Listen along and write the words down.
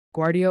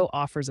Guardio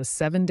offers a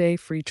 7-day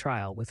free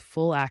trial with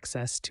full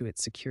access to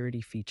its security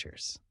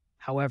features.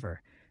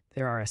 However,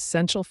 there are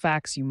essential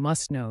facts you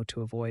must know to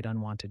avoid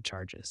unwanted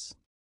charges.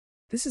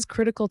 This is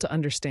critical to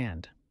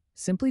understand.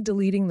 Simply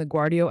deleting the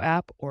Guardio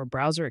app or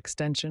browser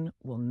extension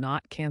will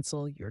not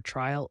cancel your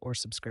trial or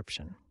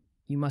subscription.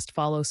 You must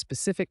follow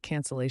specific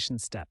cancellation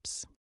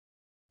steps.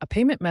 A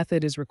payment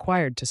method is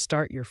required to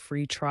start your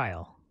free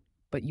trial,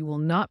 but you will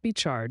not be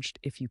charged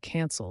if you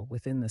cancel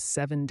within the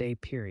 7-day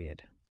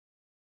period.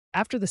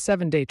 After the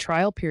 7-day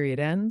trial period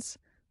ends,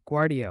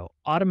 Guardio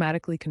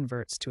automatically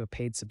converts to a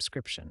paid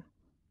subscription.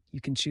 You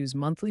can choose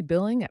monthly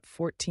billing at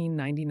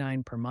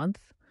 $14.99 per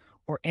month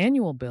or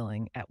annual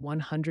billing at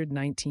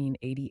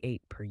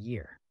 $119.88 per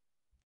year.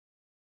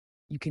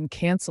 You can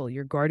cancel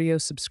your Guardio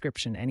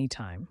subscription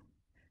anytime.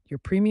 Your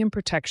premium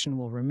protection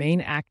will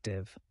remain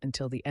active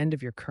until the end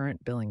of your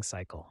current billing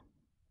cycle.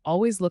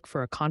 Always look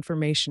for a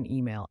confirmation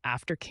email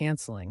after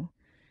canceling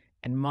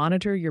and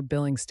monitor your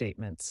billing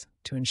statements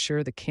to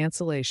ensure the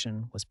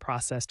cancellation was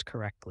processed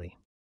correctly.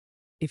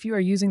 If you are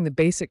using the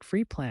basic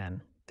free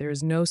plan, there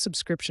is no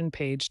subscription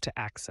page to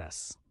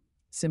access.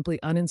 Simply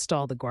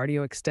uninstall the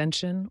Guardio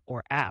extension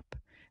or app,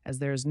 as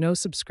there is no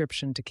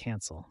subscription to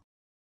cancel.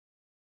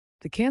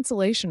 The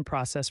cancellation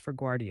process for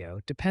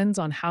Guardio depends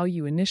on how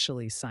you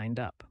initially signed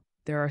up.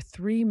 There are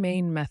 3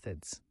 main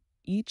methods,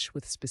 each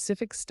with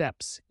specific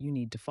steps you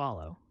need to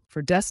follow.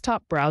 For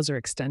desktop browser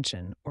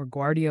extension or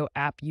Guardio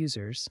app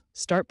users,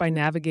 start by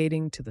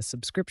navigating to the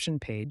subscription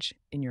page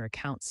in your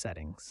account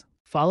settings.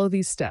 Follow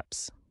these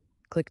steps.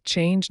 Click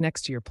Change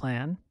next to your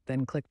plan,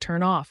 then click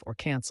Turn Off or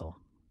Cancel.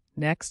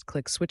 Next,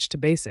 click Switch to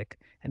Basic,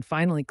 and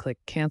finally click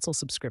Cancel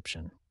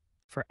Subscription.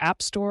 For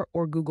App Store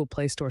or Google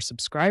Play Store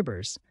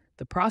subscribers,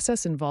 the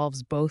process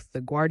involves both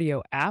the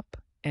Guardio app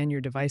and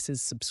your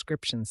device's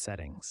subscription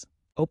settings.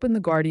 Open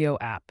the Guardio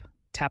app,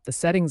 tap the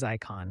Settings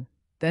icon,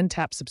 then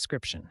tap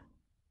Subscription.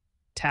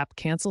 Tap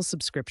Cancel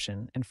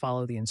Subscription and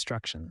follow the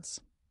instructions.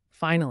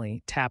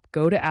 Finally, tap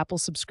Go to Apple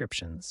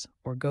Subscriptions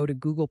or go to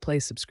Google Play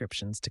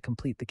Subscriptions to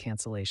complete the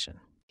cancellation.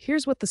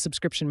 Here's what the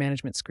subscription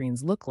management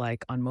screens look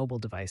like on mobile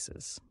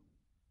devices.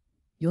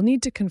 You'll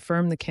need to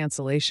confirm the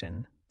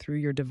cancellation through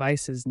your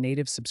device's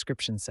native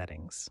subscription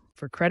settings.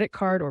 For credit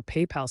card or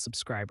PayPal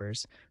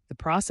subscribers, the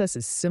process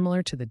is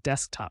similar to the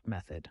desktop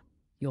method.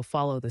 You'll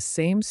follow the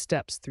same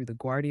steps through the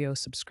Guardio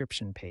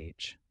subscription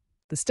page.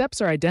 The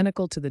steps are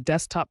identical to the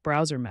desktop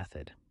browser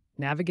method.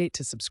 Navigate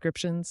to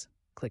Subscriptions,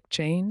 click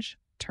Change,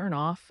 Turn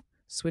Off,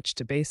 Switch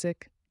to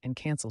Basic, and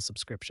Cancel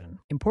Subscription.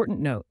 Important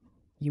note,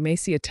 you may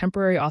see a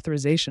temporary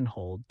authorization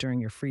hold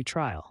during your free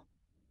trial.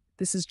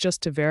 This is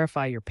just to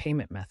verify your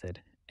payment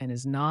method and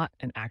is not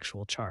an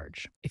actual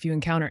charge. If you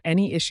encounter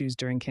any issues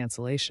during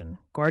cancellation,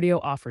 Guardio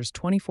offers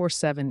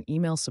 24/7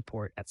 email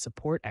support at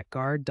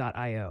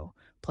support@guard.io,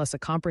 plus a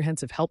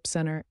comprehensive help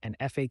center and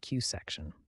FAQ section.